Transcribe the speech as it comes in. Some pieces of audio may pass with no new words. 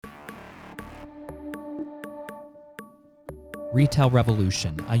Retail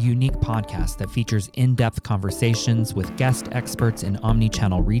Revolution, a unique podcast that features in-depth conversations with guest experts in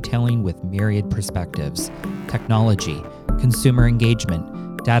omnichannel retailing with myriad perspectives, technology, consumer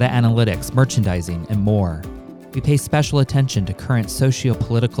engagement, data analytics, merchandising, and more. We pay special attention to current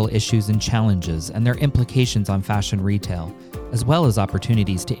socio-political issues and challenges and their implications on fashion retail, as well as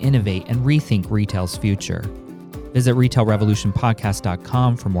opportunities to innovate and rethink retail's future. Visit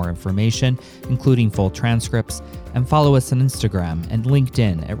retailrevolutionpodcast.com for more information, including full transcripts, and follow us on Instagram and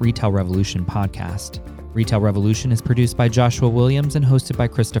LinkedIn at Retail Revolution Podcast. Retail Revolution is produced by Joshua Williams and hosted by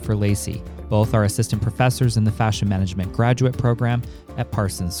Christopher Lacey. Both are assistant professors in the Fashion Management Graduate Program at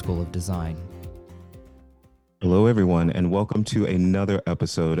Parsons School of Design. Hello, everyone, and welcome to another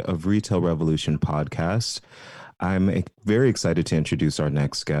episode of Retail Revolution Podcast. I'm very excited to introduce our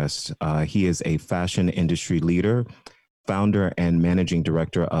next guest. He is a fashion industry leader, founder and managing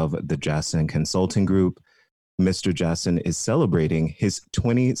director of the Jasson Consulting Group. Mr. Jasson is celebrating his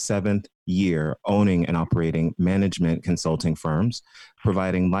 27th year owning and operating management consulting firms,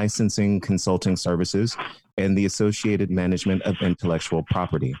 providing licensing consulting services and the associated management of intellectual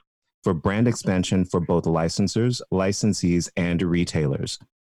property for brand expansion for both licensors, licensees, and retailers.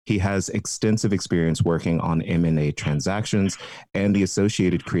 He has extensive experience working on M&A transactions and the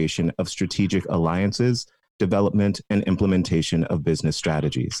associated creation of strategic alliances, development, and implementation of business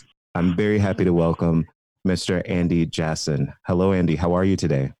strategies. I'm very happy to welcome Mr. Andy Jasson. Hello, Andy. How are you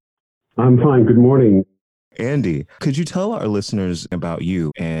today? I'm fine. Good morning. Andy, could you tell our listeners about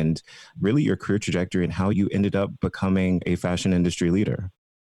you and really your career trajectory and how you ended up becoming a fashion industry leader?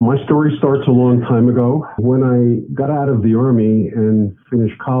 My story starts a long time ago. When I got out of the Army and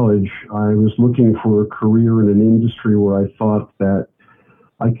finished college, I was looking for a career in an industry where I thought that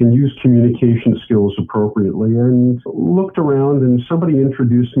I can use communication skills appropriately, and looked around, and somebody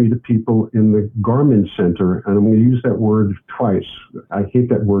introduced me to people in the garment center, and I'm going to use that word twice. I hate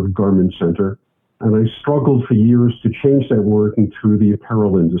that word, garment center, and I struggled for years to change that word into the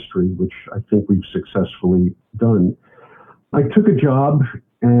apparel industry, which I think we've successfully done. I took a job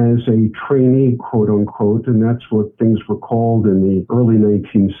as a trainee, quote unquote, and that's what things were called in the early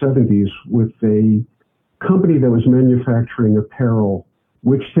 1970s, with a company that was manufacturing apparel,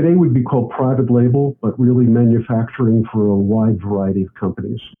 which today would be called private label, but really manufacturing for a wide variety of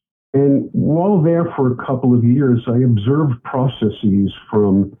companies. And while there for a couple of years, I observed processes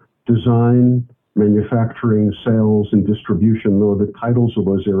from design, manufacturing, sales, and distribution, though the titles of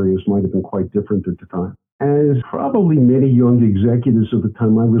those areas might have been quite different at the time. As probably many young executives at the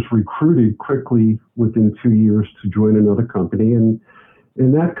time, I was recruited quickly within 2 years to join another company. And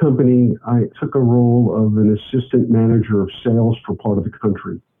in that company, I took a role of an assistant manager of sales for part of the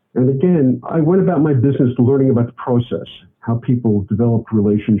country. And again, I went about my business learning about the process, how people developed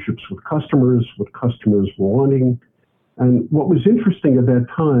relationships with customers, what customers were wanting. And what was interesting at that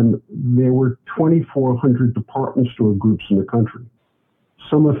time, there were 2,400 department store groups in the country,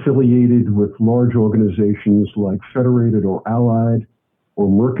 some affiliated with large organizations like Federated or Allied or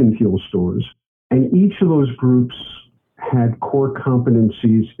mercantile stores. And each of those groups had core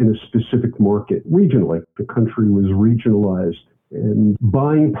competencies in a specific market regionally. The country was regionalized, and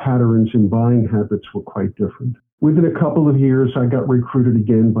buying patterns and buying habits were quite different. Within a couple of years, I got recruited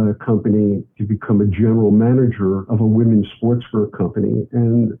again by a company to become a general manager of a women's sportswear company.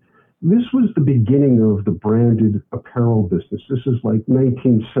 And this was the beginning of the branded apparel business. This is like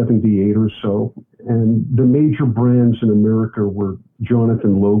 1978 or so. And the major brands in America were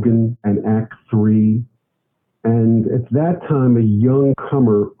Jonathan Logan and Act 3. And at that time, a young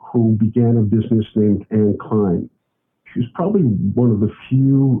comer who began a business named Anne Klein. She was probably one of the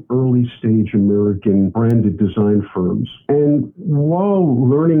few early stage American branded design firms. And while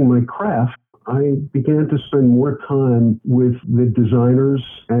learning my craft, I began to spend more time with the designers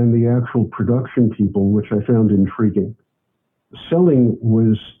and the actual production people, which I found intriguing. Selling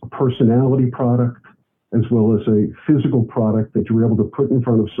was a personality product as well as a physical product that you were able to put in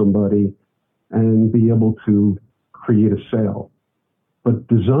front of somebody and be able to create a sale. But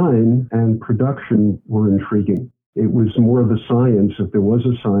design and production were intriguing. It was more of a science, if there was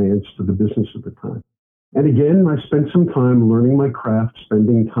a science, to the business at the time. And again, I spent some time learning my craft,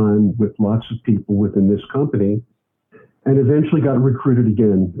 spending time with lots of people within this company, and eventually got recruited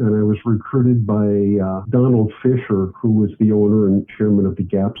again. And I was recruited by Donald Fisher, who was the owner and chairman of the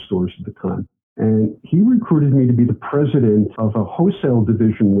Gap stores at the time. And he recruited me to be the president of a wholesale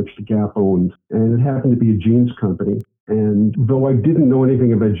division which the Gap owned. And it happened to be a jeans company. And though I didn't know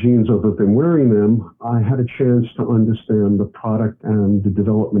anything about jeans other than wearing them, I had a chance to understand the product and the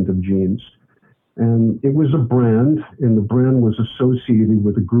development of jeans. And it was a brand, and the brand was associated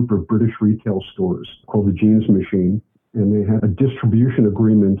with a group of British retail stores called the Jeans Machine. and they had a distribution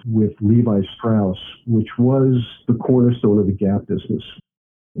agreement with Levi Strauss, which was the cornerstone of the Gap business.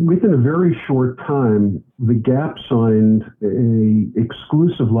 Within a very short time, the Gap signed an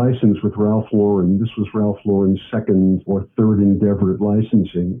exclusive license with Ralph Lauren. This was Ralph Lauren's second or third endeavor at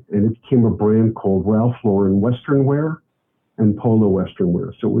licensing, and it became a brand called Ralph Lauren Western Wear and Polo Western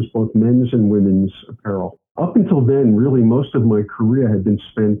Wear. So it was both men's and women's apparel. Up until then, really, most of my career had been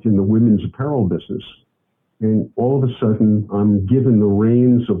spent in the women's apparel business. And all of a sudden, I'm given the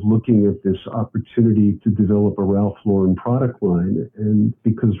reins of looking at this opportunity to develop a Ralph Lauren product line. And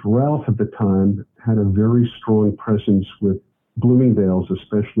because Ralph at the time had a very strong presence with Bloomingdale's,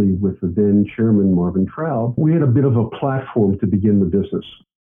 especially with the then chairman, Marvin Traub, we had a bit of a platform to begin the business.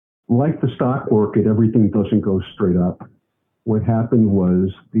 Like the stock market, everything doesn't go straight up. What happened was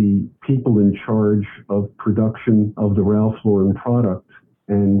the people in charge of production of the Ralph Lauren product,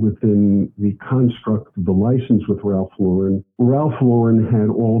 and within the construct of the license with Ralph Lauren had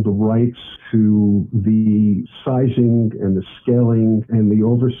all the rights to the sizing and the scaling and the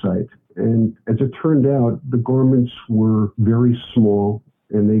oversight. And as it turned out, the garments were very small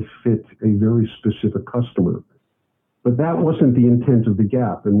and they fit a very specific customer. But that wasn't the intent of the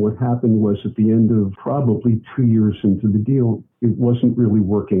Gap. And what happened was at the end of probably 2 years into the deal, it wasn't really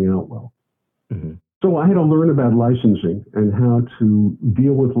working out well. Mm-hmm. So I had to learn about licensing and how to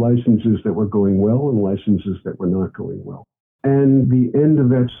deal with licenses that were going well and licenses that were not going well. And the end of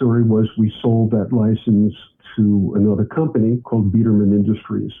that story was we sold that license to another company called Biedermann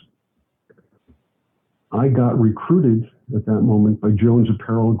Industries. I got recruited at that moment by Jones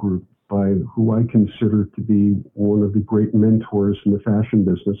Apparel Group, by who I consider to be one of the great mentors in the fashion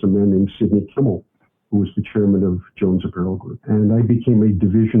business, a man named Sidney Kimmel, who was the chairman of Jones Apparel Group. And I became a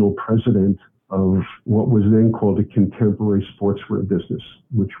divisional president of what was then called a contemporary sportswear business,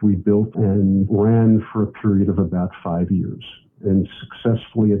 which we built and ran for a period of about 5 years, and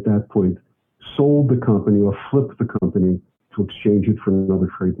successfully at that point sold the company or flipped the company to exchange it for another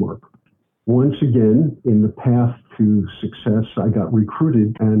trademark. Once again, in the path to success, I got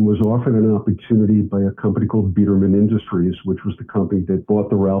recruited and was offered an opportunity by a company called Biedermann Industries, which was the company that bought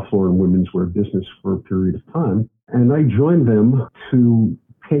the Ralph Lauren women's wear business for a period of time. And I joined them to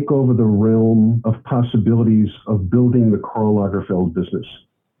take over the realm of possibilities of building the Karl Lagerfeld business.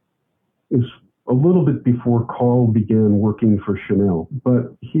 It's a little bit before Karl began working for Chanel.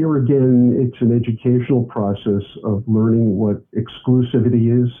 But here again, it's an educational process of learning what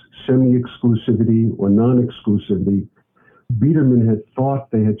exclusivity is, semi-exclusivity or non-exclusivity. Biedermann had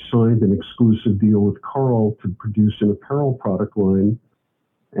thought they had signed an exclusive deal with Karl to produce an apparel product line.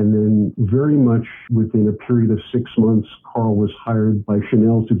 And then very much within a period of 6 months, Karl was hired by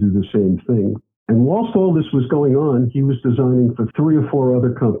Chanel to do the same thing. And whilst all this was going on, he was designing for 3 or 4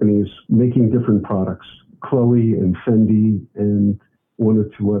 other companies making different products, Chloe and Fendi and 1 or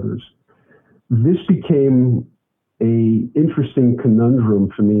 2 others. This became an interesting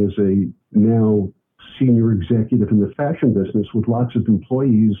conundrum for me as a now senior executive in the fashion business with lots of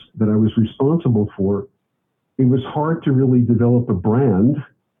employees that I was responsible for. It was hard to really develop a brand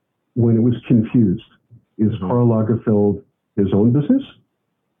when it was confused. Is Karl Lagerfeld his own business?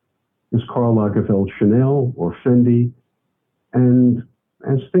 Is Karl Lagerfeld Chanel or Fendi? And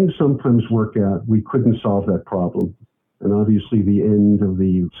as things sometimes work out, we couldn't solve that problem. And obviously the end of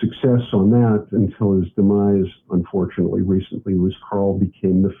the success on that until his demise, unfortunately, recently, was Karl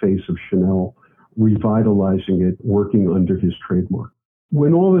became the face of Chanel, revitalizing it, working under his trademark.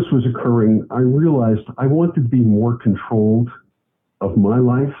 When all this was occurring, I realized I wanted to be more controlled of my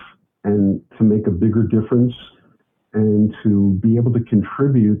life and to make a bigger difference and to be able to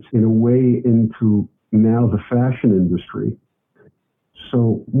contribute in a way into now the fashion industry.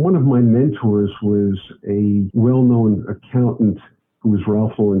 So one of my mentors was a well-known accountant who was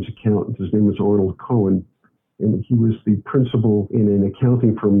Ralph Lauren's accountant. His name was Arnold Cohen, and he was the principal in an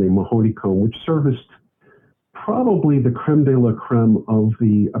accounting firm named Mahoney Cohen, which serviced probably the creme de la creme of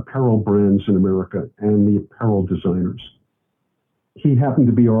the apparel brands in America and the apparel designers. He happened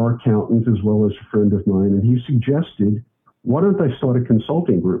to be our accountant as well as a friend of mine, and he suggested, why don't I start a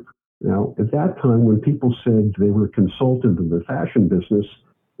consulting group? Now, at that time, when people said they were a consultant in the fashion business,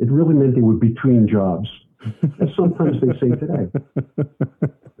 it really meant they were between jobs, as sometimes they say today.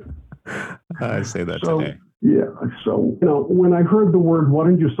 I say that today. Yeah. So, when I heard the word, why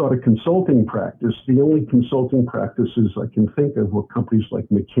don't you start a consulting practice? The only consulting practices I can think of were companies like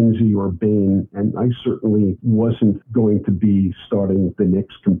McKinsey or Bain, and I certainly wasn't going to be starting the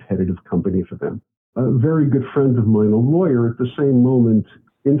next competitive company for them. A very good friend of mine, a lawyer, at the same moment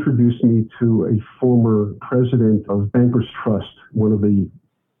introduced me to a former president of Bankers Trust, one of the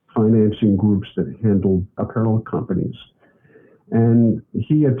financing groups that handled apparel companies. And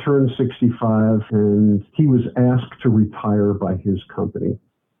he had turned 65 and he was asked to retire by his company.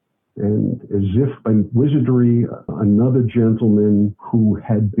 And as if by wizardry, another gentleman who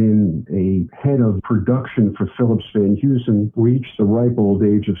had been a head of production for Philips Van Heusen reached the ripe old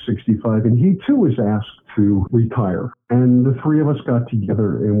age of 65, and he too was asked to retire. And the three of us got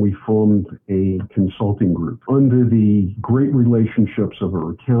together and we formed a consulting group. Under the great relationships of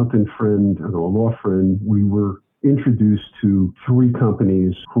our accountant friend and our law friend, we were introduced to three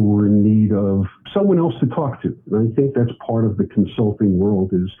companies who were in need of someone else to talk to. And I think that's part of the consulting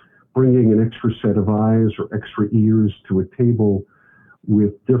world, is bringing an extra set of eyes or extra ears to a table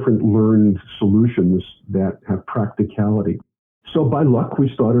with different learned solutions that have practicality. So by luck, we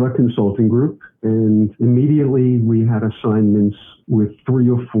started our consulting group, and immediately we had assignments with 3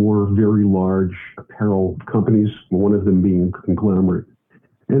 or 4 very large apparel companies, one of them being a conglomerate.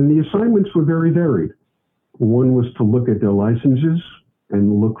 And the assignments were very varied. One was to look at their licenses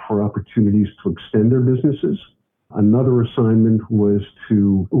and look for opportunities to extend their businesses. Another assignment was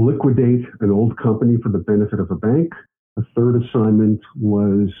to liquidate an old company for the benefit of a bank. A third assignment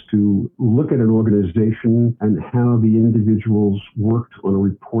was to look at an organization and how the individuals worked on a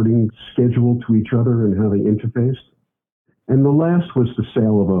reporting schedule to each other and how they interfaced. And the last was the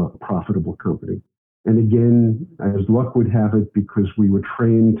sale of a profitable company. And again, as luck would have it, because we were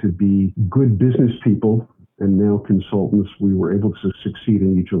trained to be good business people and now consultants, we were able to succeed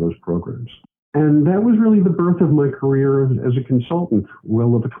in each of those programs. And that was really the birth of my career as a consultant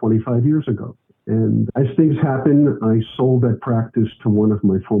well over 25 years ago. And as things happen, I sold that practice to one of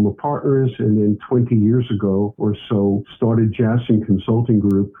my former partners, and then 20 years ago or so started Jassen Consulting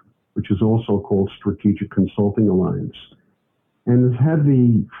Group, which is also called Strategic Consulting Alliance. And I've had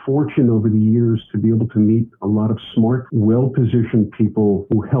the fortune over the years to be able to meet a lot of smart, well-positioned people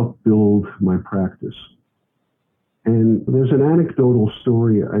who helped build my practice. And there's an anecdotal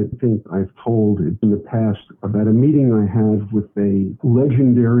story I think I've told in the past about a meeting I had with a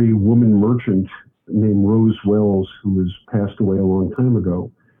legendary woman merchant named Rose Wells, who has passed away a long time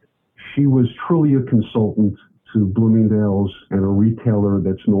ago. She was truly a consultant to Bloomingdale's and a retailer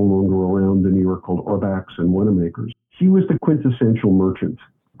that's no longer around in New York called Auerbach's and Wanamaker's. She was the quintessential merchant.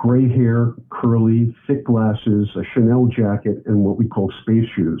 Gray hair, curly, thick glasses, a Chanel jacket, and what we call space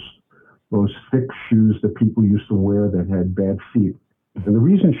shoes. Those thick shoes that people used to wear that had bad feet. And the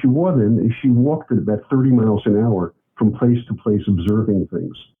reason she wore them is she walked at about 30 miles an hour from place to place observing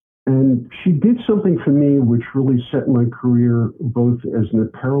things. And she did something for me which really set my career both as an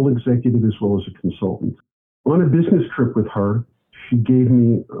apparel executive as well as a consultant. On a business trip with her, she gave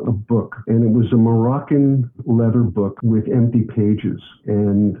me a book, and it was a Moroccan leather book with empty pages.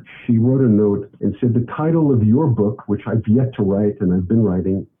 And she wrote a note and said, the title of your book, which I've yet to write and I've been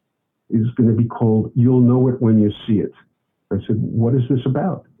writing, is going to be called You'll Know It When You See It. I said, what is this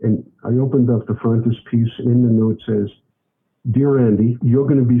about? And I opened up the frontispiece, and in the note says, Dear Andy, you're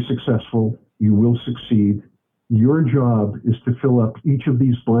going to be successful. You will succeed. Your job is to fill up each of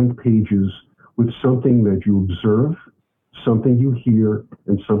these blank pages with something that you observe, something you hear,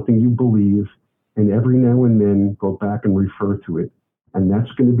 and something you believe, and every now and then go back and refer to it. And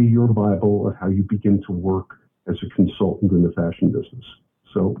that's going to be your Bible of how you begin to work as a consultant in the fashion business.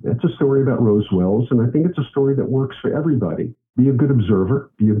 So that's a story about Rose Wells, and I think it's a story that works for everybody. Be a good observer,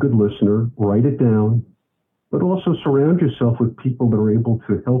 be a good listener, write it down, but also surround yourself with people that are able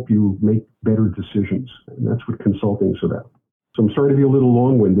to help you make better decisions. And that's what consulting is about. So I'm sorry to be a little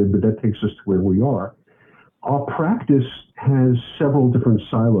long-winded, but that takes us to where we are. Our practice has several different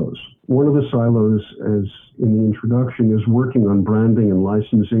silos. One of the silos, as in the introduction, is working on branding and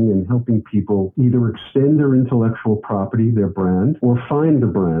licensing and helping people either extend their intellectual property, their brand, or find the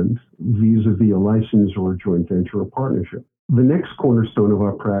brand vis-a-vis a license or a joint venture or partnership. The next cornerstone of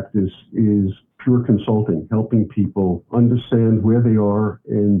our practice is pure consulting, helping people understand where they are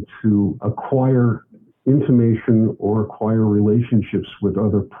and to acquire information or acquire relationships with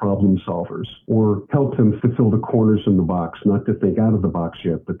other problem solvers, or help them to fill the corners in the box, not to think out of the box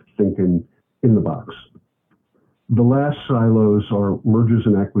yet, but to think in the box. The last silos are mergers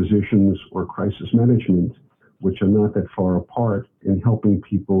and acquisitions or crisis management, which are not that far apart in helping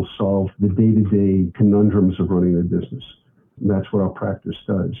people solve the day-to-day conundrums of running their business. And that's what our practice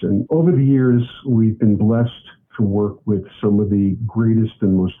does. And over the years, we've been blessed to work with some of the greatest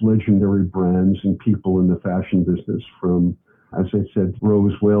and most legendary brands and people in the fashion business, from, as I said,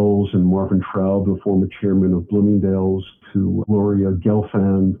 Rose Wells and Marvin Traub, the former chairman of Bloomingdale's, to Gloria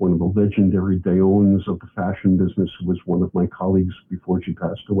Gelfand, one of the legendary Dayones of the fashion business, who was one of my colleagues before she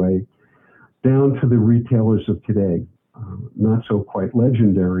passed away, down to the retailers of today. not so quite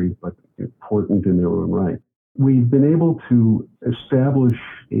legendary, but important in their own right. We've been able to establish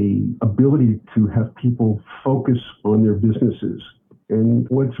a ability to have people focus on their businesses. And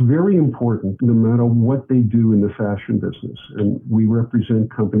what's very important, no matter what they do in the fashion business, and we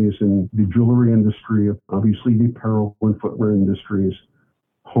represent companies in the jewelry industry, obviously the apparel and footwear industries,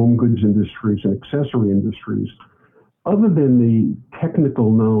 home goods industries, and accessory industries. Other than the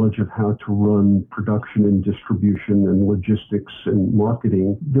technical knowledge of how to run production and distribution and logistics and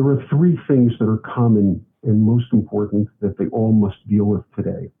marketing, there are three things that are common and most important that they all must deal with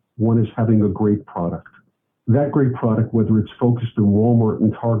today. One is having a great product. That great product, whether it's focused in Walmart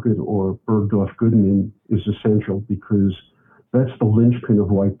and Target or Bergdorf Goodman, is essential because that's the linchpin of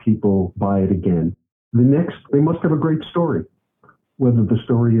why people buy it again. The next, they must have a great story. Whether the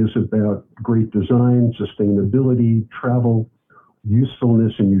story is about great design, sustainability, travel,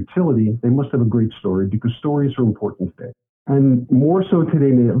 usefulness, and utility, they must have a great story because stories are important today. And more so today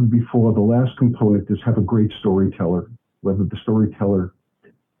than ever before, the last component is have a great storyteller, whether the storyteller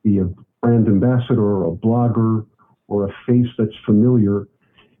be a brand ambassador or a blogger or a face that's familiar.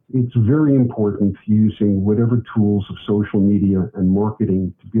 It's very important using whatever tools of social media and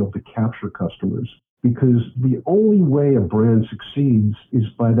marketing to be able to capture customers. Because the only way a brand succeeds is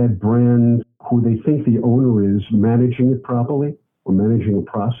by that brand, who they think the owner is, managing it properly or managing a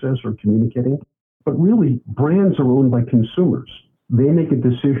process or communicating. But really, brands are owned by consumers. They make a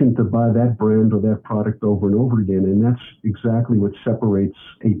decision to buy that brand or that product over and over again, and that's exactly what separates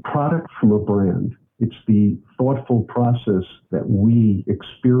a product from a brand. It's the thoughtful process that we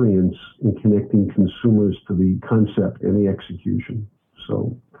experience in connecting consumers to the concept and the execution.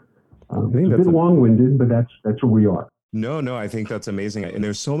 So it's a bit long-winded, but that's where we are. No, I think that's amazing. And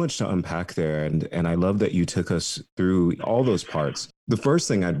there's so much to unpack there. And I love that you took us through all those parts. The first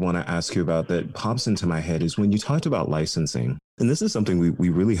thing I'd want to ask you about that pops into my head is when you talked about licensing, and this is something we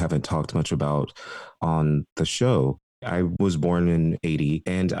really haven't talked much about on the show. I was born in 80,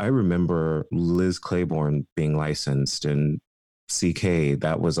 and I remember Liz Claiborne being licensed, and CK,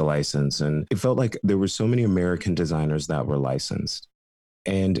 that was a license. And it felt like there were so many American designers that were licensed.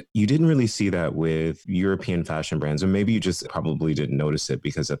 And you didn't really see that with European fashion brands, or maybe you just probably didn't notice it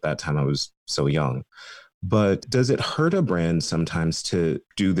because at that time I was so young. But does it hurt a brand sometimes to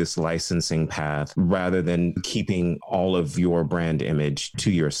do this licensing path rather than keeping all of your brand image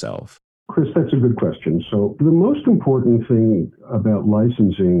to yourself? Chris, that's a good question. So the most important thing about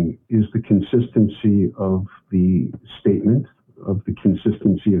licensing is the consistency of the statement, of the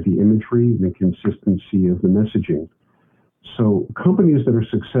consistency of the imagery, and the consistency of the messaging. So companies that are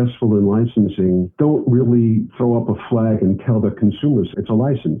successful in licensing don't really throw up a flag and tell their consumers it's a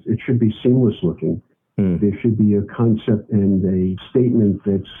license. It should be seamless looking. There should be a concept and a statement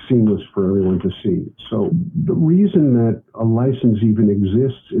that's seamless for everyone to see. So the reason that a license even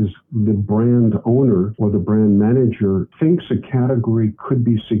exists is the brand owner or the brand manager thinks a category could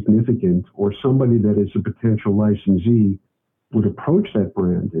be significant, or somebody that is a potential licensee would approach that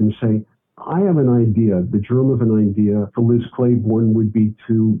brand and say, I have an idea. The germ of an idea for Liz Claiborne would be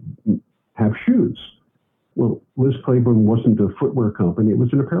to have shoes. Well, Liz Claiborne wasn't a footwear company. It was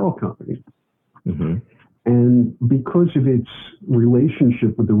an apparel company. Mm-hmm. And because of its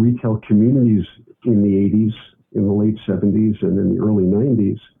relationship with the retail communities in the 80s, in the late 70s, and in the early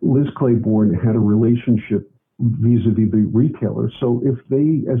 90s, Liz Claiborne had a relationship vis-a-vis the retailer. So if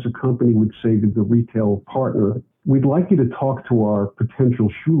they, as a company, would say to the retail partner, we'd like you to talk to our potential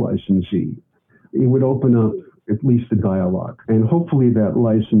shoe licensee, it would open up at least a dialogue. And hopefully that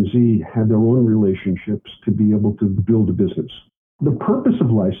licensee had their own relationships to be able to build a business. The purpose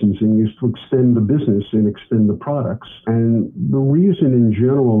of licensing is to extend the business and extend the products. And the reason in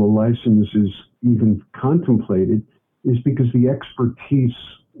general a license is even contemplated is because the expertise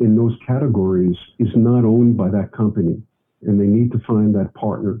in those categories is not owned by that company. And they need to find that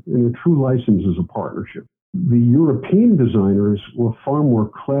partner. And a true license is a partnership. The European designers were far more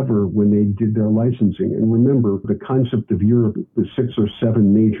clever when they did their licensing. And remember, the concept of Europe, the 6 or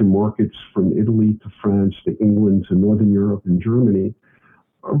 7 major markets from Italy to France to England to Northern Europe and Germany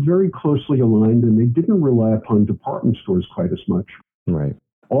are very closely aligned, and they didn't rely upon department stores quite as much. Right.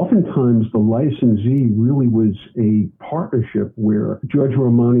 Oftentimes, the licensee really was a partnership where Giorgio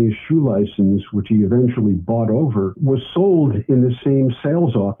Armani's shoe license, which he eventually bought over, was sold in the same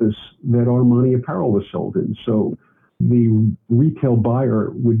sales office that Armani apparel was sold in. So the retail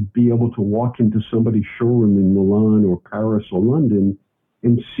buyer would be able to walk into somebody's showroom in Milan or Paris or London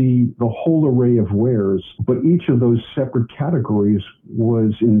and see the whole array of wares, but each of those separate categories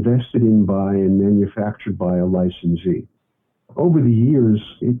was invested in by and manufactured by a licensee. Over the years,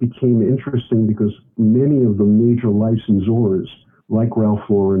 it became interesting because many of the major licensors, like Ralph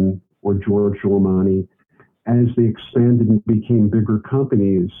Lauren or Giorgio Armani, as they expanded and became bigger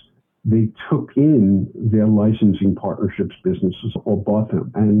companies, they took in their licensing partnerships businesses or bought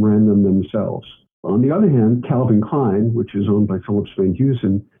them and ran them themselves. On the other hand, Calvin Klein, which is owned by Phillips Van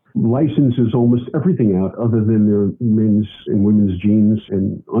Heusen, licenses almost everything out other than their men's and women's jeans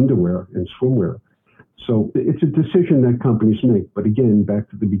and underwear and swimwear. So it's a decision that companies make. But again, back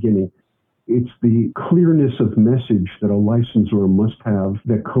to the beginning, it's the clearness of message that a licensor must have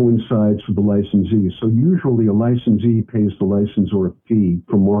that coincides with the licensee. So usually a licensee pays the licensor a fee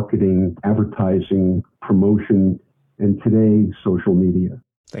for marketing, advertising, promotion, and today, social media.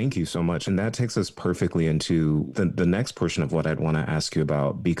 Thank you so much. And that takes us perfectly into the next portion of what I'd want to ask you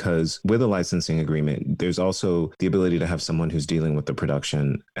about, because with a licensing agreement, there's also the ability to have someone who's dealing with the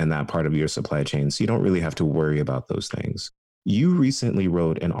production and that part of your supply chain. So you don't really have to worry about those things. You recently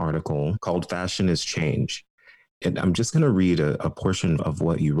wrote an article called Fashion is Change. And I'm just going to read a portion of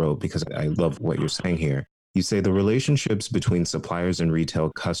what you wrote because I love what you're saying here. You say the relationships between suppliers and retail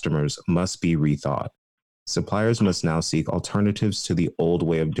customers must be rethought. Suppliers must now seek alternatives to the old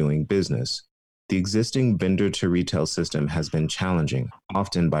way of doing business. The existing vendor-to-retail system has been challenging,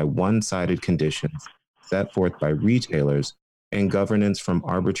 often by one-sided conditions set forth by retailers and governance from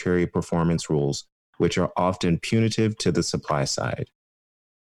arbitrary performance rules, which are often punitive to the supply side.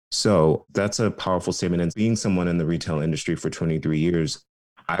 So that's a powerful statement. And being someone in the retail industry for 23 years,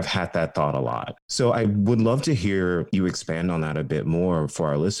 I've had that thought a lot. So I would love to hear you expand on that a bit more for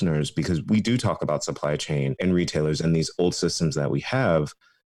our listeners, because we do talk about supply chain and retailers and these old systems that we have.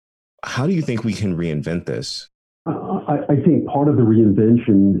 How do you think we can reinvent this? I think part of the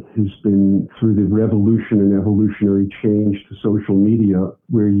reinvention has been through the revolution and evolutionary change to social media,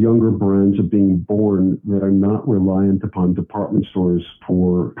 where younger brands are being born that are not reliant upon department stores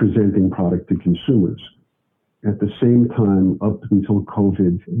for presenting product to consumers. At the same time, up until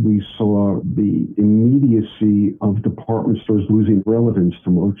COVID, we saw the immediacy of department stores losing relevance to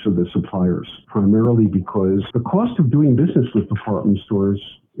most of the suppliers, primarily because the cost of doing business with department stores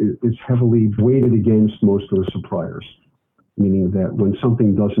is heavily weighted against most of the suppliers, meaning that when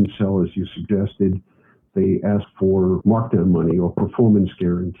something doesn't sell, as you suggested, they ask for markdown money or performance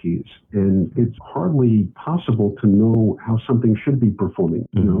guarantees. And it's hardly possible to know how something should be performing.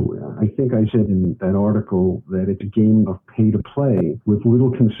 You know, I think I said in that article that it's a game of pay to play with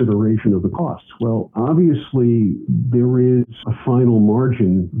little consideration of the costs. Well, obviously, there is a final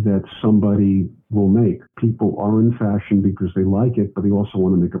margin that somebody will make. People are in fashion because they like it, but they also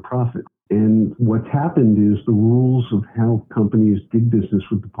want to make a profit. And what's happened is the rules of how companies did business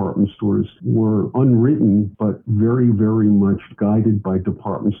with department stores were unwritten, but very, very much guided by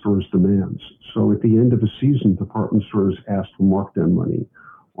department stores' demands. So at the end of a season, department stores asked for markdown money,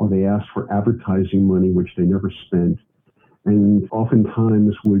 or they asked for advertising money, which they never spent. And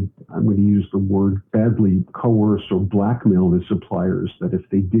oftentimes I'm going to use the word badly, coerce or blackmail the suppliers that if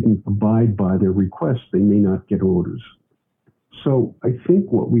they didn't abide by their requests, they may not get orders. So I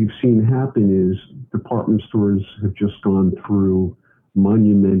think what we've seen happen is department stores have just gone through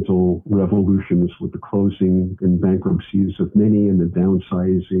monumental revolutions with the closing and bankruptcies of many and the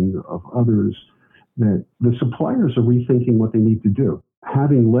downsizing of others, that the suppliers are rethinking what they need to do.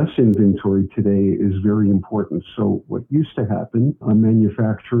 Having less inventory today is very important. So what used to happen, a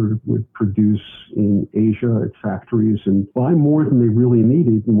manufacturer would produce in Asia at factories and buy more than they really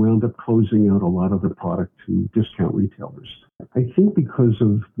needed and wound up closing out a lot of the product to discount retailers. I think because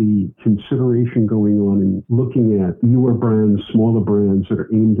of the consideration going on in looking at newer brands, smaller brands that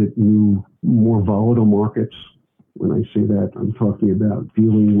are aimed at new, more volatile markets. When I say that, I'm talking about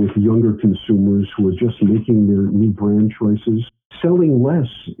dealing with younger consumers who are just making their new brand choices. Selling less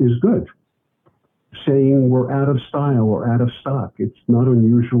is good. Saying we're out of style or out of stock. It's not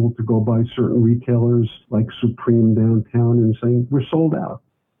unusual to go by certain retailers like Supreme downtown and saying we're sold out.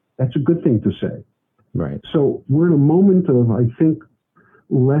 That's a good thing to say. Right. So we're in a moment of, I think,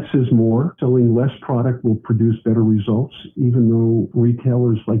 less is more. Selling less product will produce better results, even though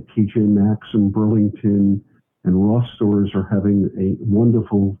retailers like TJ Maxx and Burlington and Ross stores are having a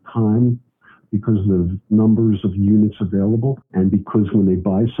wonderful time because of the numbers of units available and because when they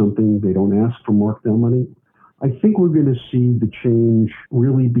buy something, they don't ask for markdown money. I think we're going to see the change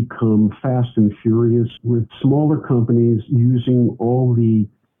really become fast and furious with smaller companies using all the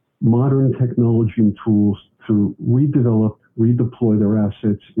modern technology and tools to redevelop, redeploy their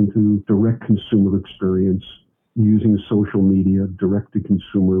assets into direct consumer experience using social media, direct to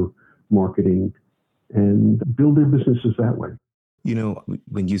consumer marketing, and build their businesses that way. You know,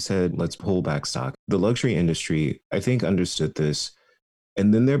 when you said let's pull back stock, the luxury industry, I think, understood this.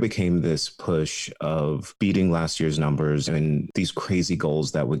 And then there became this push of beating last year's numbers and these crazy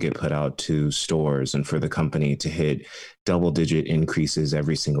goals that would get put out to stores and for the company to hit double-digit increases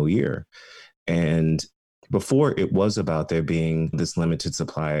every single year. And before it was about there being this limited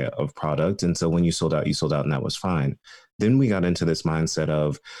supply of product. And so when you sold out, and that was fine. Then we got into this mindset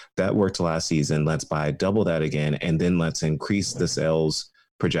of that worked last season. Let's buy double that again. And then let's increase the sales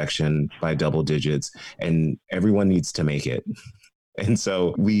projection by double digits. And everyone needs to make it. And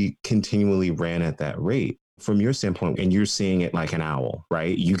so we continually ran at that rate. From your standpoint, and you're seeing it like an owl,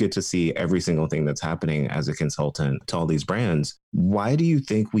 right? You get to see every single thing that's happening as a consultant to all these brands. Why do you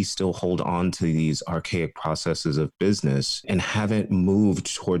think we still hold on to these archaic processes of business and haven't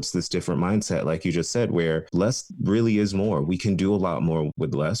moved towards this different mindset, like you just said, where less really is more? We can do a lot more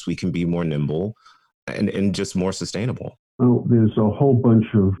with less. We can be more nimble and just more sustainable. Well, there's a whole bunch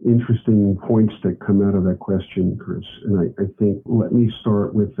of interesting points that come out of that question, Chris. And I think, let me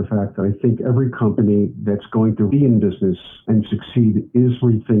start with the fact that I think every company that's going to be in business and succeed is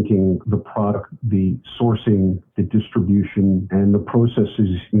rethinking the product, the sourcing, the distribution, and the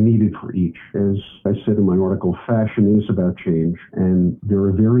processes needed for each. As I said in my article, fashion is about change. And there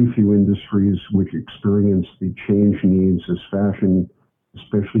are very few industries which experience the change needs as fashion,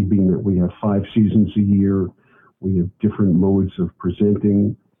 especially being that we have 5 seasons a year. We have different modes of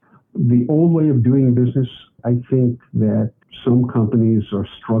presenting. The old way of doing business, I think that some companies are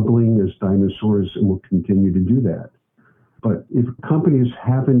struggling as dinosaurs and will continue to do that. But if companies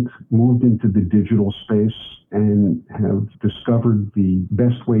haven't moved into the digital space and have discovered the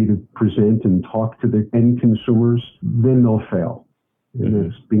best way to present and talk to the end consumers, then they'll fail. And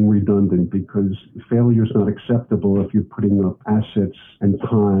that's being redundant, because failure is not acceptable if you're putting up assets and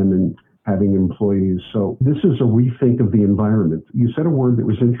time and having employees. So this is a rethink of the environment. You said a word that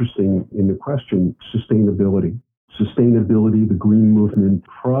was interesting in the question, sustainability. Sustainability, the green movement,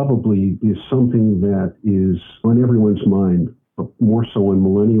 probably is something that is on everyone's mind, but more so on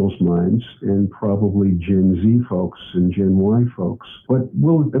millennials' minds and probably Gen Z folks and Gen Y folks, but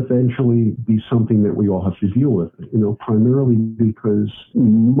will eventually be something that we all have to deal with, primarily because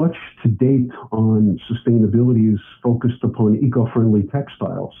much to date on sustainability is focused upon eco-friendly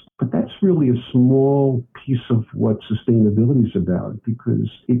textiles. But that's really a small piece of what sustainability is about, because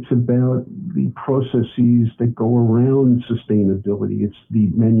it's about the processes that go around sustainability. It's the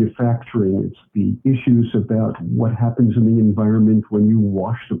manufacturing. It's the issues about what happens in the environment when you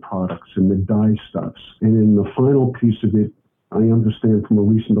wash the products and the dye stuffs. And in the final piece of it, I understand from a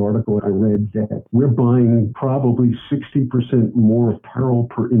recent article I read that we're buying probably 60% more apparel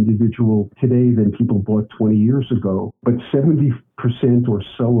per individual today than people bought 20 years ago. But 70% or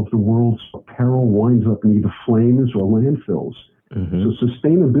so of the world's apparel winds up in either flames or landfills. Mm-hmm. So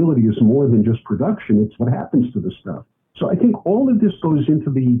sustainability is more than just production. It's what happens to the stuff. So I think all of this goes into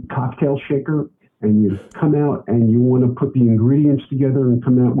the cocktail shaker, and you come out and you want to put the ingredients together and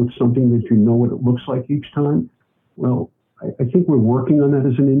come out with something that you know what it looks like each time. Well, I think we're working on that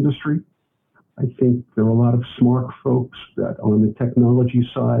as an industry. I think there are a lot of smart folks that on the technology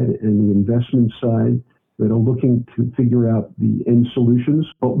side and the investment side that are looking to figure out the end solutions.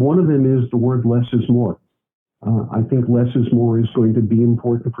 But one of them is the word less is more. I think less is more is going to be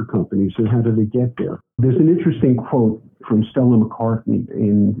important for companies. And how do they get there? There's an interesting quote from Stella McCartney,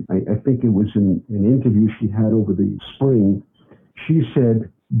 and I think it was in an interview she had over the spring. She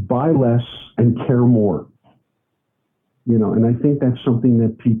said, buy less and care more. And I think that's something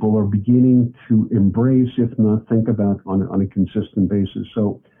that people are beginning to embrace, if not think about on a consistent basis.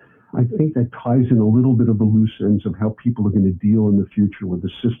 So I think that ties in a little bit of the loose ends of how people are going to deal in the future with the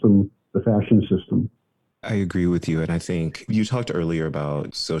system, the fashion system. I agree with you. And I think you talked earlier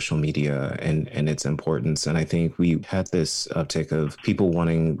about social media and its importance. And I think we had this uptick of people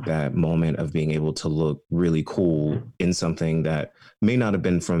wanting that moment of being able to look really cool in something that may not have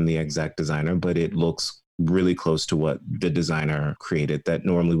been from the exact designer, but it looks really close to what the designer created that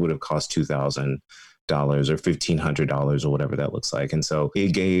normally would have cost $2,000 or $1,500 or whatever that looks like. And so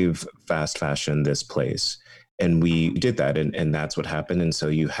it gave fast fashion this place. And we did that, and that's what happened. And so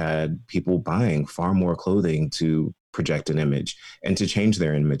you had people buying far more clothing to project an image and to change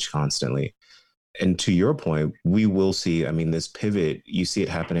their image constantly. And to your point, we will see, this pivot, you see it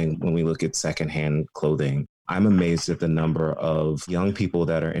happening when we look at secondhand clothing. I'm amazed at the number of young people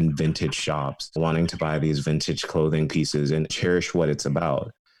that are in vintage shops wanting to buy these vintage clothing pieces and cherish what it's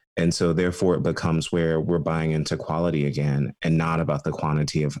about. And so therefore it becomes where we're buying into quality again and not about the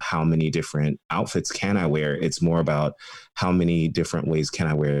quantity of how many different outfits can I wear. It's more about how many different ways can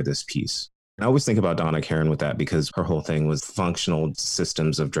I wear this piece. I always think about Donna Karan with that because her whole thing was functional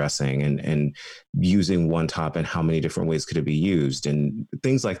systems of dressing and using one top and how many different ways could it be used and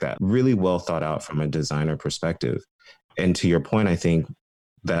things like that. Really well thought out from a designer perspective. And to your point, I think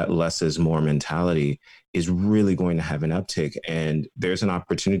that less is more mentality is really going to have an uptick. And there's an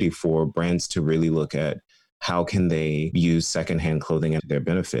opportunity for brands to really look at how can they use secondhand clothing at their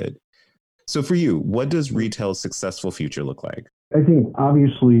benefit. So for you, what does retail's successful future look like? I think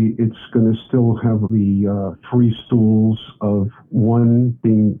obviously it's going to still have the three stools of one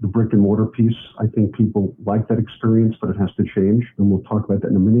being the brick and mortar piece. I think people like that experience, but it has to change. And we'll talk about that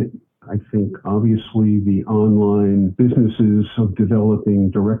in a minute. I think obviously the online businesses of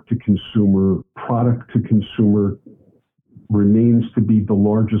developing direct to consumer, product to consumer remains to be the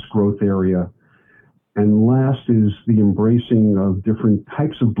largest growth area. And last is the embracing of different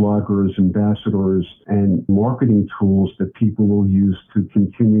types of bloggers, ambassadors, and marketing tools that people will use to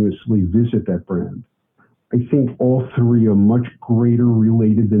continuously visit that brand. I think all three are much greater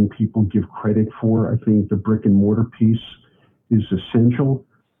related than people give credit for. I think the brick and mortar piece is essential,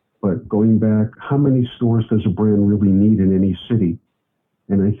 but going back, how many stores does a brand really need in any city?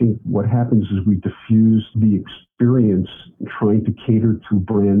 And I think what happens is we diffuse the experience trying to cater to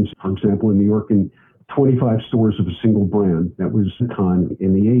brands. For example, in New York, in 25 stores of a single brand. That was the time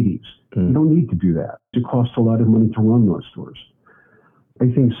in the 80s. You don't need to do that. It costs a lot of money to run those stores. I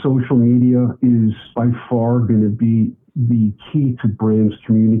think social media is by far going to be the key to brands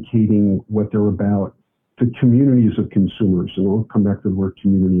communicating what they're about to communities of consumers. And I'll come back to the word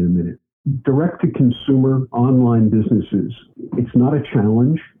community in a minute. Direct to consumer online businesses, it's not a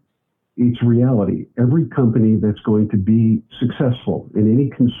challenge. It's reality. Every company that's going to be successful in any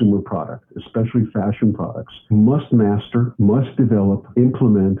consumer product, especially fashion products, must master, must develop,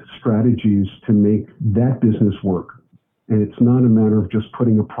 implement strategies to make that business work. And it's not a matter of just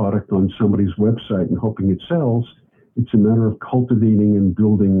putting a product on somebody's website and hoping it sells. It's a matter of cultivating and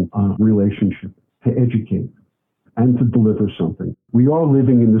building a relationship to educate and to deliver something. We are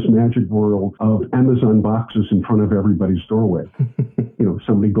living in this magic world of Amazon boxes in front of everybody's doorway.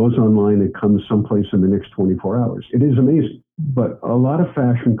 Somebody goes online, it comes someplace in the next 24 hours. It is amazing. But a lot of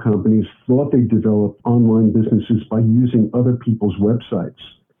fashion companies thought they developed online businesses by using other people's websites.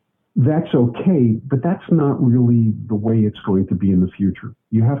 That's okay, but that's not really the way it's going to be in the future.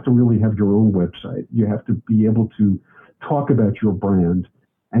 You have to really have your own website. You have to be able to talk about your brand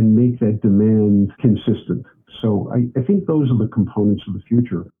and make that demand consistent. So I think those are the components of the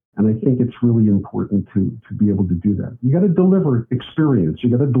future. And I think it's really important to be able to do that. You got to deliver experience. You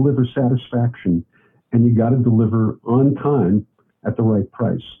got to deliver satisfaction. And you got to deliver on time at the right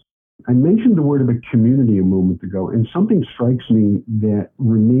price. I mentioned the word about community a moment ago, and something strikes me that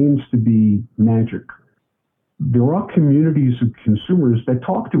remains to be magic. There are communities of consumers that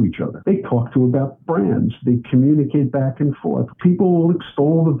talk to each other. They talk to about brands. They communicate back and forth. People will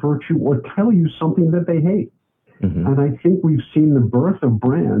extol the virtue or tell you something that they hate. Mm-hmm. And I think we've seen the birth of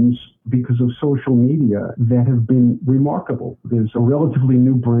brands because of social media that have been remarkable. There's a relatively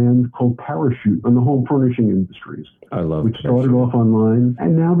new brand called Parachute in the home furnishing industries. I love which started off online,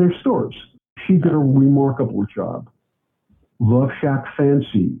 and now they're stores. She did a remarkable job. Love Shack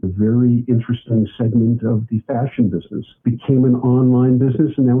Fancy, a very interesting segment of the fashion business, became an online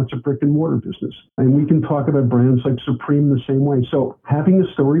business, and now it's a brick and mortar business. And we can talk about brands like Supreme the same way. So having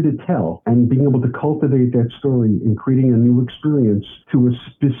a story to tell and being able to cultivate that story and creating a new experience to a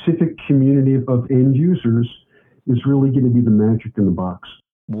specific community of end users is really going to be the magic in the box.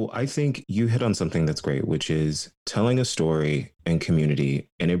 Well, I think you hit on something that's great, which is telling a story and community.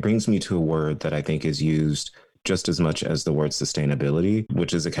 And it brings me to a word that I think is used just as much as the word sustainability,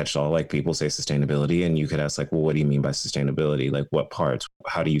 which is a catch-all. Like people say sustainability, and you could ask like, well, what do you mean by sustainability? Like what parts?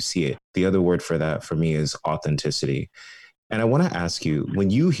 How do you see it? The other word for that for me is authenticity. And I want to ask you,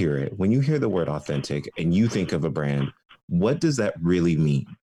 when you hear it, when you hear the word authentic and you think of a brand, what does that really mean?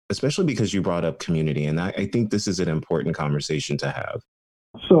 Especially because you brought up community. And I think this is an important conversation to have.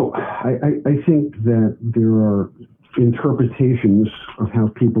 So I think that there are interpretations of how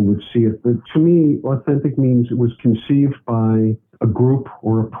people would see it. But to me, authentic means it was conceived by a group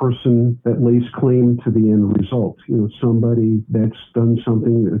or a person that lays claim to the end result. Somebody that's done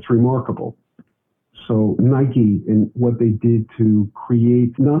something that's remarkable. So Nike and what they did to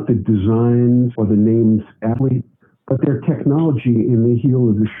create not the design or the named athlete, but their technology in the heel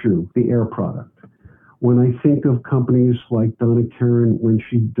of the shoe, the Air product. When I think of companies like Donna Karan, when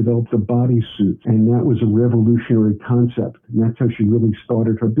she developed a bodysuit, and that was a revolutionary concept, and that's how she really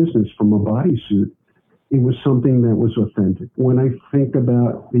started her business, from a bodysuit It was something that was authentic. When I think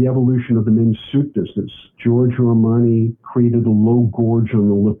about the evolution of the men's suit business, Giorgio Armani created a low gorge on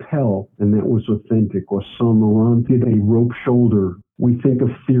the lapel, and that was authentic. Or Saint Laurent did a rope shoulder. We think of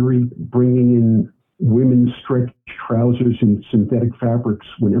Theory bringing in women's stretch trousers in synthetic fabrics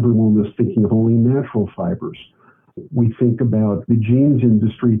when everyone was thinking of only natural fibers. We think about the jeans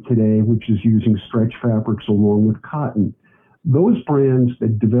industry today, which is using stretch fabrics along with cotton. Those brands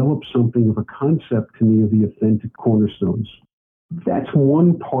that develop something of a concept, to me, are the authentic cornerstones. That's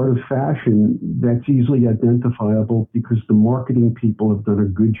one part of fashion that's easily identifiable because the marketing people have done a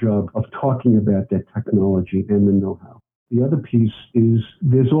good job of talking about that technology and the know-how. The other piece is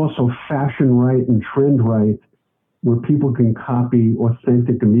there's also fashion right and trend right where people can copy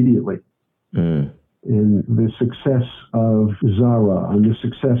authentic immediately. And the success of Zara and the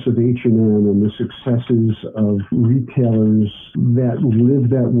success of H&M and the successes of retailers that live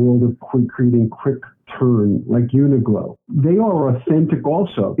that world of creating quick turn, like Uniqlo, they are authentic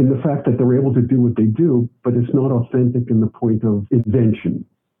also in the fact that they're able to do what they do, but it's not authentic in the point of invention.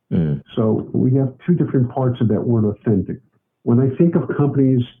 So we have two different parts of that word authentic. When I think of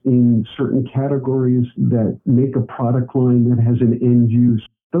companies in certain categories that make a product line that has an end use,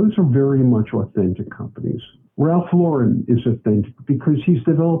 those are very much authentic companies. Ralph Lauren is authentic because he's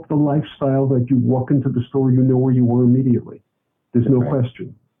developed the lifestyle that you walk into the store, you know where you are immediately. There's no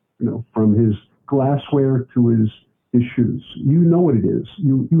question. From his glassware to his shoes. You know what it is.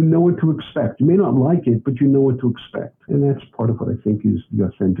 You know what to expect. You may not like it, but you know what to expect. And that's part of what I think is the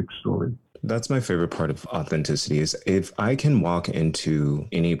authentic story. That's my favorite part of authenticity is if I can walk into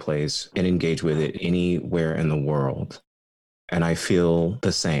any place and engage with it anywhere in the world, and I feel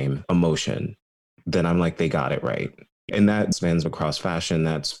the same emotion, then I'm like, they got it right. And that spans across fashion,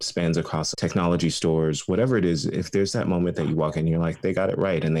 that spans across technology stores, whatever it is. If there's that moment that you walk in, you're like, they got it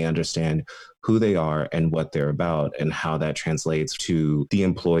right. And they understand who they are and what they're about and how that translates to the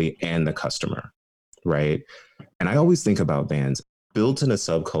employee and the customer, right? And I always think about Vans built in a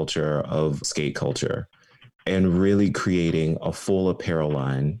subculture of skate culture and really creating a full apparel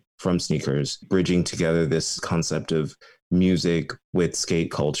line from sneakers, bridging together this concept of music with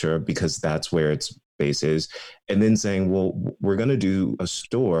skate culture, because that's where its base is. And then saying, well, we're going to do a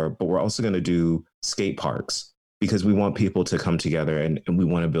store, but we're also going to do skate parks because we want people to come together and we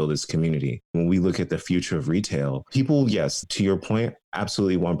want to build this community. When we look at the future of retail, people, yes, to your point,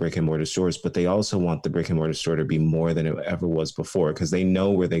 absolutely want brick and mortar stores, but they also want the brick and mortar store to be more than it ever was before because they know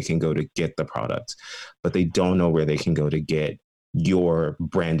where they can go to get the product, but they don't know where they can go to get your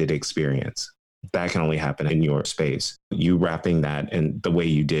branded experience. That can only happen in your space. You wrapping that and the way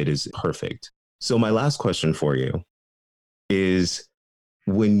you did is perfect. So my last question for you is,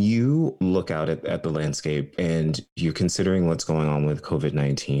 when you look out at the landscape and you're considering what's going on with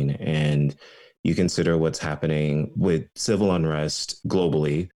COVID-19 and you consider what's happening with civil unrest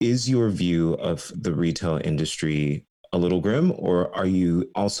globally, is your view of the retail industry a little grim, or are you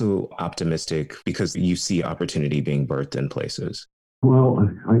also optimistic because you see opportunity being birthed in places? Well,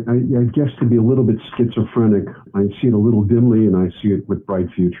 I guess to be a little bit schizophrenic, I see it a little dimly and I see it with bright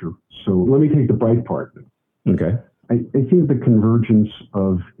future. So let me take the bright part. Okay. I think the convergence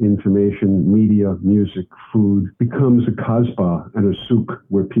of information, media, music, food becomes a Kasbah and a souk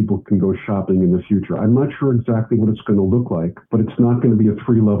where people can go shopping in the future. I'm not sure exactly what it's going to look like, but it's not going to be a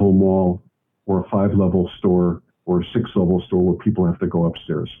 3-level mall or a 5-level store or a 6-level store where people have to go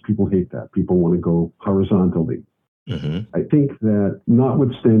upstairs. People hate that. People want to go horizontally. Mm-hmm. I think that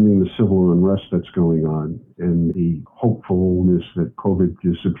notwithstanding the civil unrest that's going on and the hopefulness that COVID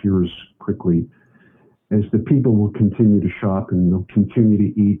disappears quickly, as the people will continue to shop and they'll continue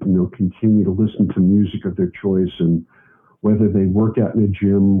to eat and they'll continue to listen to music of their choice, and whether they work out in a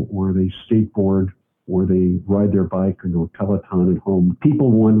gym or they skateboard or they ride their bike or do a Peloton at home,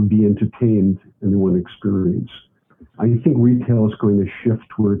 people want to be entertained and they want to experience. I think retail is going to shift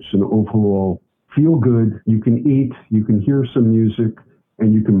towards an overall feel good. You can eat, you can hear some music,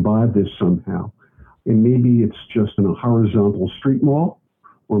 and you can buy this somehow. And maybe it's just in a horizontal street mall,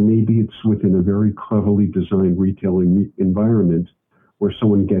 or maybe it's within a very cleverly designed retailing environment where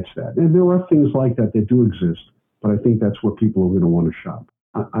someone gets that. And there are things like that that do exist, but I think that's where people are going to want to shop.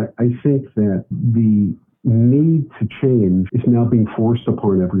 I think that the need to change is now being forced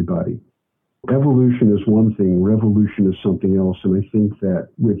upon everybody. Evolution is one thing, revolution is something else. And I think that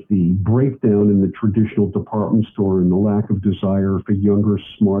with the breakdown in the traditional department store and the lack of desire for younger,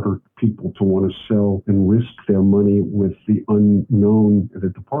 smarter people to want to sell and risk their money with the unknown at a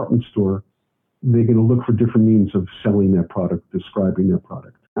department store, they're going to look for different means of selling their product, describing their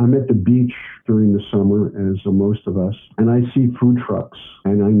product. I'm at the beach during the summer, as are most of us, and I see food trucks.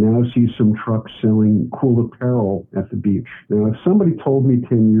 And I now see some trucks selling cool apparel at the beach. Now, if somebody told me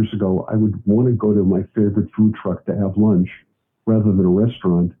 10 years ago I would want to go to my favorite food truck to have lunch rather than a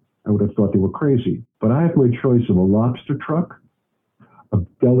restaurant, I would have thought they were crazy. But I have my choice of a lobster truck, a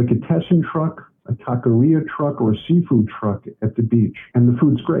delicatessen truck, a taqueria truck, or a seafood truck at the beach. And the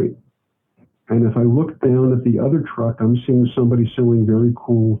food's great. And if I look down at the other truck, I'm seeing somebody selling very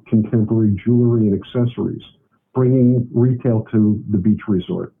cool contemporary jewelry and accessories, bringing retail to the beach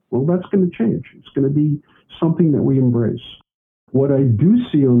resort. Well, that's going to change. It's going to be something that we embrace. What I do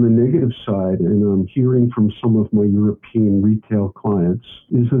see on the negative side, and I'm hearing from some of my European retail clients,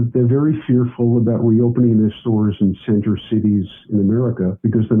 is that they're very fearful about reopening their stores in center cities in America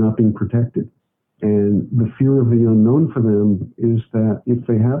because they're not being protected. And the fear of the unknown for them is that if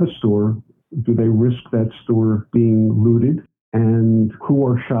they have a store, do they risk that store being looted? And who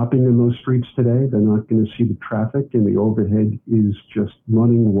are shopping in those streets today? They're not going to see the traffic, and the overhead is just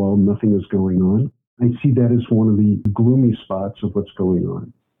running while nothing is going on. I see that as one of the gloomy spots of what's going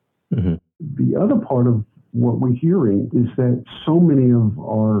on. Mm-hmm. The other part of what we're hearing is that so many of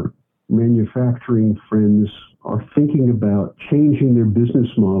our manufacturing friends are thinking about changing their business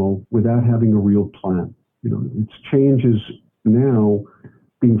model without having a real plan. It's changes now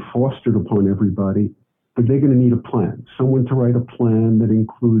being fostered upon everybody, but they're going to need a plan. Someone to write a plan that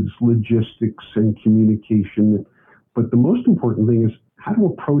includes logistics and communication. But the most important thing is how to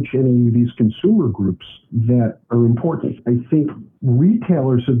approach any of these consumer groups that are important. I think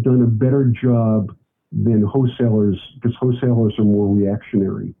retailers have done a better job than wholesalers, because wholesalers are more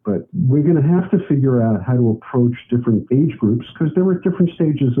reactionary. But we're going to have to figure out how to approach different age groups because they're at different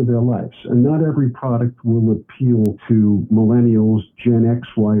stages of their lives. And not every product will appeal to millennials, Gen X,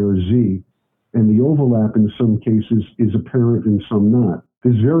 Y, or Z. And the overlap in some cases is apparent and some not.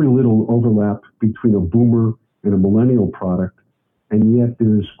 There's very little overlap between a boomer and a millennial product. And yet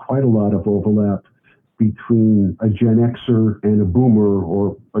there's quite a lot of overlap between a Gen Xer and a boomer,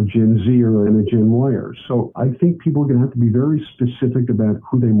 or a Gen Zer and a Gen Yer. So I think people are going to have to be very specific about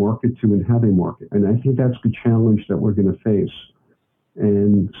who they market to and how they market. And I think that's the challenge that we're going to face.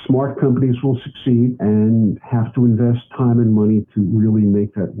 And smart companies will succeed and have to invest time and money to really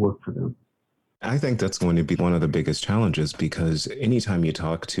make that work for them. I think that's going to be one of the biggest challenges, because anytime you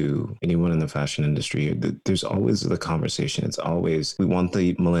talk to anyone in the fashion industry, there's always the conversation. It's always, we want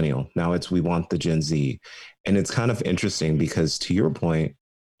the millennial. Now it's, we want the Gen Z. And it's kind of interesting because, to your point,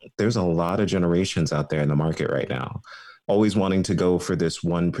 there's a lot of generations out there in the market right now, always wanting to go for this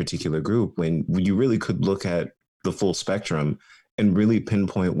one particular group when you really could look at the full spectrum and really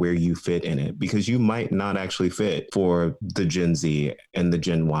pinpoint where you fit in it, because you might not actually fit for the Gen Z and the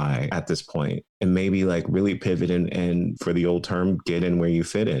Gen Y at this point, and maybe like really pivot and for the old term, get in where you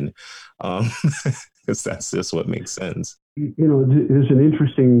fit in, because that's just what makes sense. There's an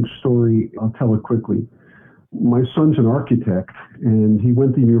interesting story. I'll tell it quickly. My son's an architect, and he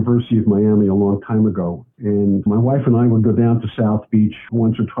went to the University of Miami a long time ago. And my wife and I would go down to South Beach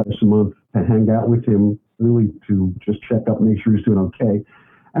once or twice a month to hang out with him, really to just check up, make sure he's doing okay.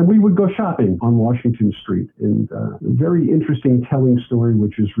 And we would go shopping on Washington Street. And a very interesting telling story,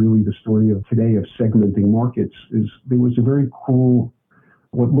 which is really the story of today of segmenting markets, is there was a very cool,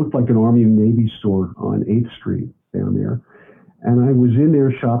 what looked like an Army and Navy store on 8th Street down there. And I was in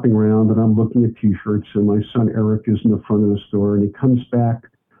there shopping around, and I'm looking at T-shirts, and my son Eric is in the front of the store, and he comes back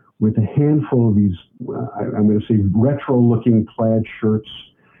with a handful of these, I'm going to say, retro-looking plaid shirts.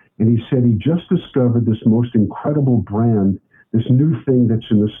 And he said he just discovered this most incredible brand, this new thing that's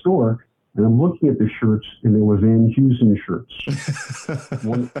in the store. And I'm looking at the shirts, and they were Van Heusen shirts.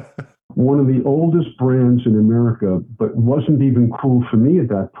 One of the oldest brands in America, but wasn't even cool for me at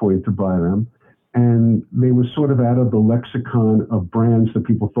that point to buy them. And they were sort of out of the lexicon of brands that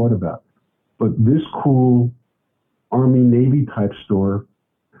people thought about. But this cool Army Navy type store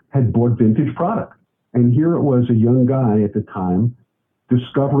had bought vintage product. And here it was, a young guy at the time,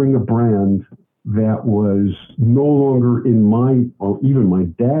 discovering a brand that was no longer in my, or even my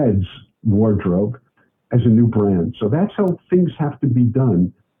dad's wardrobe, as a new brand. So that's how things have to be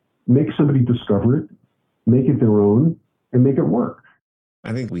done. Make somebody discover it, make it their own, and make it work.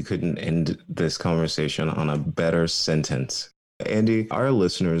 I think we couldn't end this conversation on a better sentence. Andy, our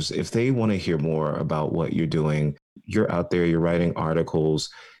listeners, if they want to hear more about what you're doing, you're out there, you're writing articles,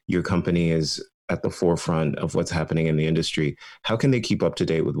 your company is at the forefront of what's happening in the industry. How can they keep up to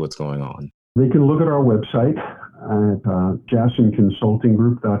date with what's going on? They can look at our website at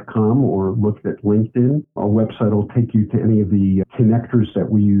jasonconsultinggroup.com or look at LinkedIn. Our website will take you to any of the connectors that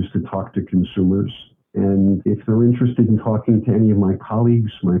we use to talk to consumers. And if they're interested in talking to any of my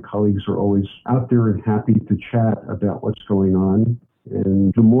colleagues are always out there and happy to chat about what's going on.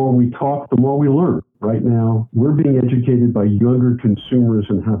 And the more we talk, the more we learn. Right now, we're being educated by younger consumers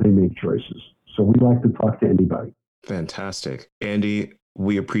and how they make choices. So we like to talk to anybody. Fantastic. Andy,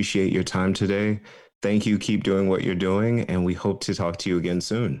 we appreciate your time today. Thank you. Keep doing what you're doing, and we hope to talk to you again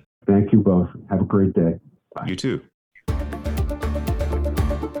soon. Thank you both. Have a great day. Bye. You too.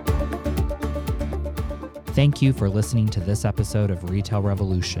 Thank you for listening to this episode of Retail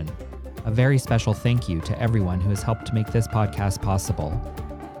Revolution. A very special thank you to everyone who has helped to make this podcast possible.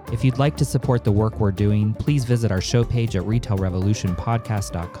 If you'd like to support the work we're doing, please visit our show page at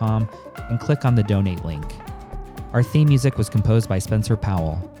retailrevolutionpodcast.com and click on the donate link. Our theme music was composed by Spencer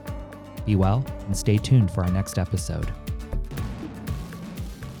Powell. Be well and stay tuned for our next episode.